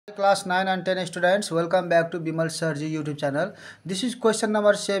Class 9 and 10 students, welcome back to Bimal Sarji YouTube channel. This is question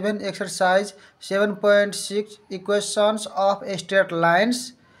number 7, exercise 7.6, equations of straight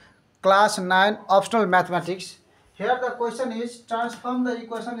lines, class 9, optional mathematics. Here the question is, transform the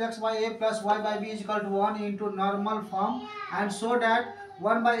equation x by a plus y by b is equal to 1 into normal form and show that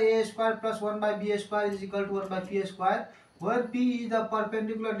 1 by a square plus 1 by b square is equal to 1 by p square, where p is the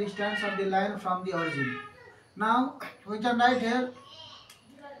perpendicular distance of the line from the origin. Now we can write here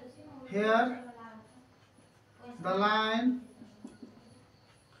the line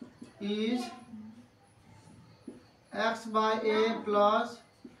is x by a plus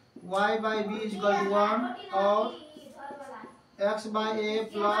y by b is equal to 1, or x by a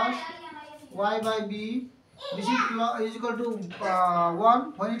plus y by b, this is equal to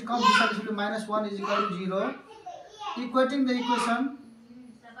 1. When it comes, this side is equal to minus 1 is equal to 0. Equating the equation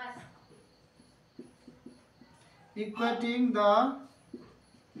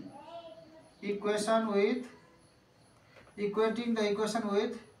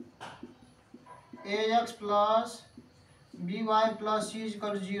with ax plus by plus c is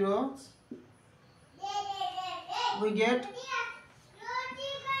equal to 0, we get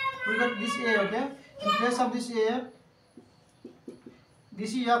this a, okay. In place of this a,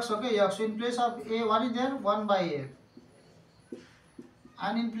 this is x, okay, x. So in place of a, what is there? 1 by a.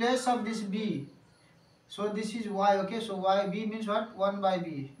 And in place of this b, so this is y, okay. So y, b means what? 1 by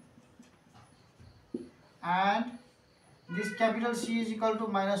b. And this capital C is equal to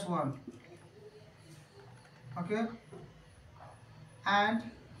minus 1, okay. And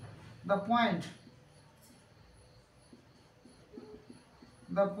the point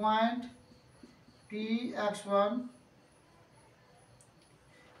p x1,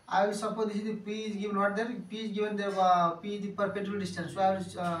 I will suppose this is the p is given, what there? P is given there, p is the perpendicular distance. So I will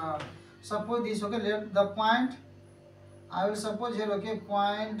suppose this, okay. Let the point, I will suppose here, okay,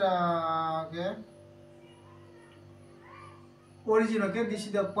 point, okay, origin, okay. This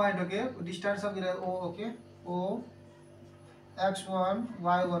is the point, okay, distance of the O, okay, O x1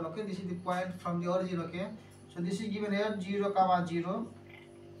 y1, okay. This is the point from the origin, okay. So this is given here 0, 0.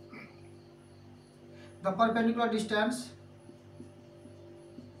 The perpendicular distance,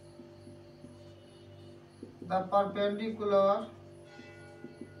 the perpendicular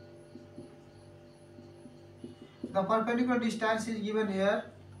distance is given here.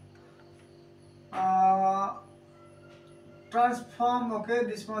 Transform, okay,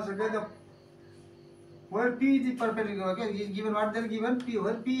 this was, okay, the where p is the perpendicular, okay, is given, what they're given? P,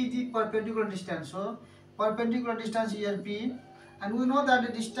 where p is the perpendicular distance. So perpendicular distance here p, and we know that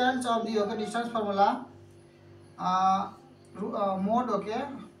the distance of the, okay, distance formula, mode, okay,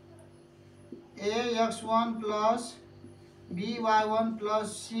 ax1 plus by1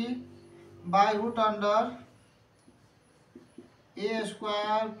 plus c by root under a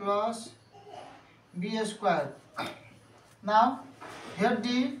square plus b square. Now here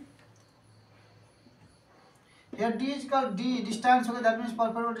d is equal to d, distance, okay, that means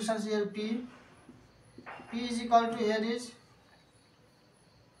perpendicular distance here p is equal to, here is,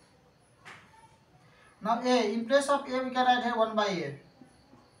 now a, in place of a we can write here 1 by a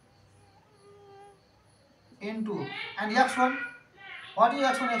into, and x1, what is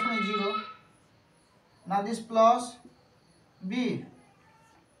x1? x1 is 0. Now this plus b,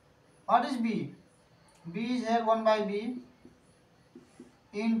 what is b? B is here 1 by b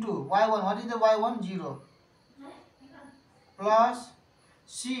into y1, what is the y1? 0, plus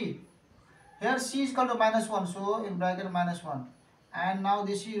c, here c is equal to minus 1, so in bracket minus 1, and now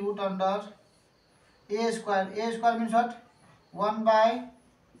this is root under a square. A square means what? 1 by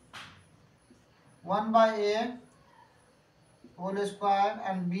a whole square,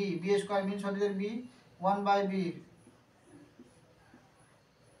 and b square means what is it? B, 1 by b.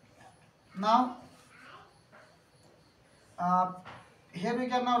 Now here we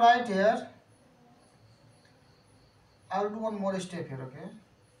can now write here, I will do one more step here, okay.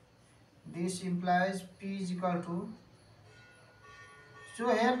 This implies p is equal to, so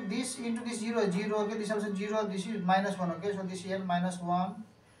here this into this 0, okay, this also 0, this is minus 1, okay. So this here minus 1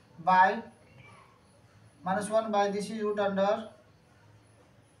 by this is root under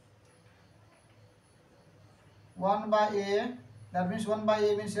 1 by a, that means 1 by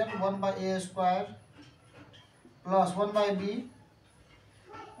a means here 1 by a square plus 1 by b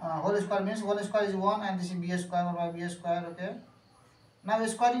whole square, means 1 square is 1, and this is b square, 1 by b square, okay. Now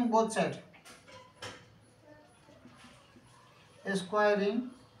squaring both sides, squaring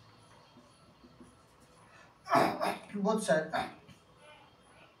both sides.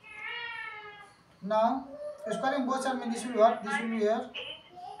 Now squaring both sides means this will be what? This will be here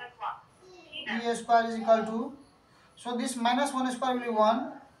e square is equal to, so this minus 1 square will be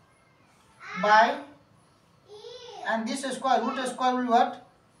 1, by, and this square, root square will be what?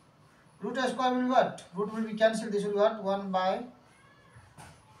 Root square will be what? Root will be cancelled. This will be what? 1 by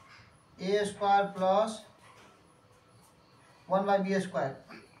a square plus 1 by b square.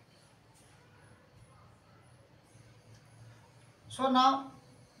 So now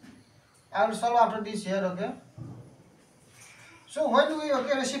I will solve after this here, okay? So when we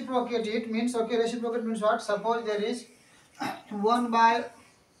reciprocate it means reciprocate means what? Suppose there is 1 by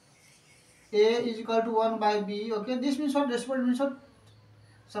a is equal to 1 by b, okay? This means what? Reciprocate means what?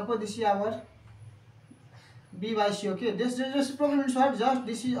 Suppose this is our b by c, okay? This reciprocal means what? Just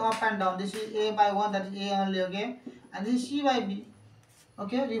this is up and down. This is a by 1, that is a only, okay? And this is c by b,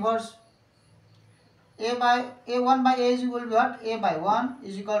 okay? Reverse. A1 by a is equal to what? A by 1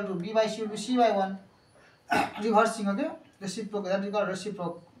 is equal to b by c will be c by 1. Reversing, okay? Reciprocate, that is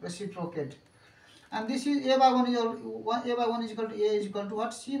called reciprocate. And this is a by 1 is equal to a is equal to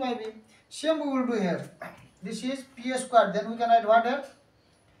what? C by b. Same we will do here. This is p square. Then we can write what here?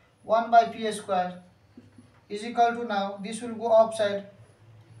 1 by p square is equal to, now this will go upside.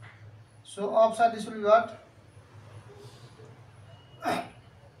 So upside this will be what?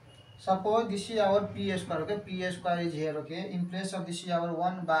 Suppose this is our p square, okay? P square is here, okay? In place of this is our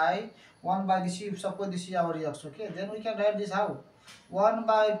 1 by this is, suppose this is our x, okay? Then we can write this how? 1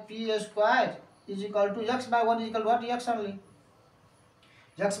 by p square is equal to x by 1 is equal to what? X only.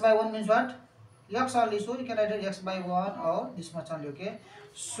 X by 1 means what? X only. So you can write it x by 1 or this much only, okay?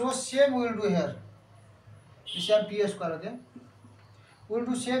 So same we will do here. This is p square, okay? We will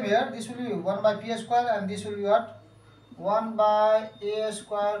do same here. This will be 1 by p square and this will be what? 1 by a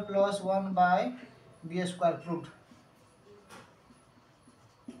square plus 1 by b square, proved.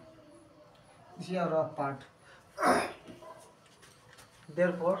 This is our rough part.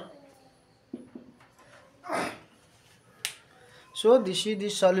 Therefore, so this is the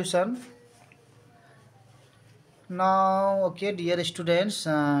solution. Now, okay, dear students,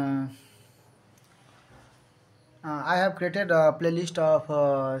 I have created a playlist of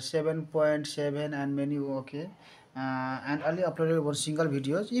 7.7 and many, okay, and only uploaded one single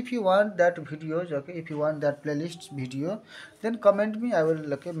videos. If you want that videos, okay, if you want that playlist video, then comment me. I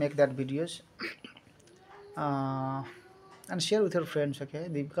will, okay, make that videos and share with your friends, okay?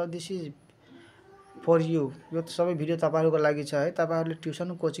 Because this is for you. यो सबै video तपाईहरुको लागि छ है। तपाईहरुले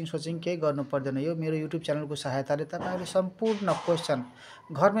tuition coaching सोचिङ केही गर्नु पर्दैन। यो मेरो युट्युब च्यानलको सहायताले तपाईहरुले सम्पूर्ण क्वेशन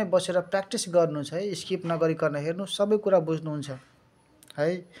घरमै बसेर प्र्याक्टिस गर्नु छ है। स्किप नगरिकन हेर्नु, सबै कुरा बुझ्नुहुन्छ है।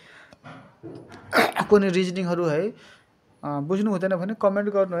 कुनै रिजनिङहरु है बुझ्नु हुँदैन भने कमेन्ट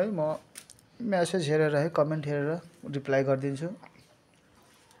गर्नु है। म मेसेज हेरेर है, कमेन्ट हेरेर रिप्लाई गर्दिन्छु।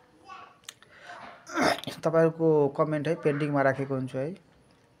 तपाईहरुको कमेन्ट है पेन्डिङमा राखेको हुन्छु है।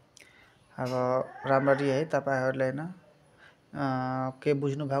 अब राम्ररी है तपाईहरुले हैन के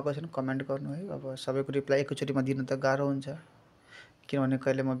बुझ्नु भएको छैन कमेन्ट गर्नु है। अब सबैको रिप्लाई एकैचोटीमा दिन त गाह्रो हुन्छ, किनभने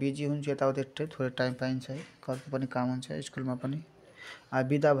कहिले म बिजी हुन्छु, यताउति थोरै टाइम पाइन्छ है। घरको पनि काम हुन्छ, स्कुलमा पनि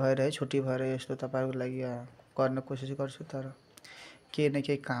बिदा भएर है, छुट्टी भएर यस्तो तपाईहरुको लागि गर्न कोसिस गर्छु। तर केही न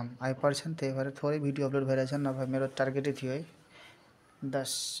केही काम आइपर्छन्, त्यही भएर थोरै भिडियो अपलोड भइरहेछन्। नभए मेरो टार्गेटै थियो है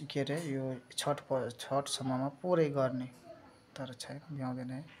 10 के रे यो छठ सम्ममा पुरै गर्ने, तर छैन,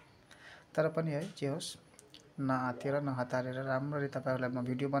 भ्याउँदैन है। तर पनि है जे होस्, नआतेर नहतारेर राम्ररी तपाईहरुलाई म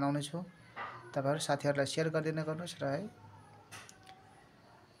भिडियो बनाउने छु। तपाईहरु साथीहरुलाई शेयर गर्दिन गर्नुस् र है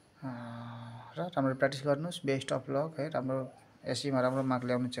र राम्रो प्र्याक्टिस गर्नुस्। बेस्ट अफ लक है। राम्रो एसईमा राम्रो मार्क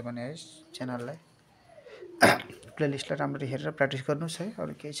ल्याउनु छ भने है च्यानललाई प्लेलिस्टलाई राम्ररी हेरेर प्र्याक्टिस गर्नुस् है।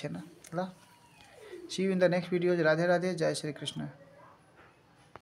 अरु केही छैन ल। सी you in the next videos. Radhe Radhe, जय श्री कृष्ण।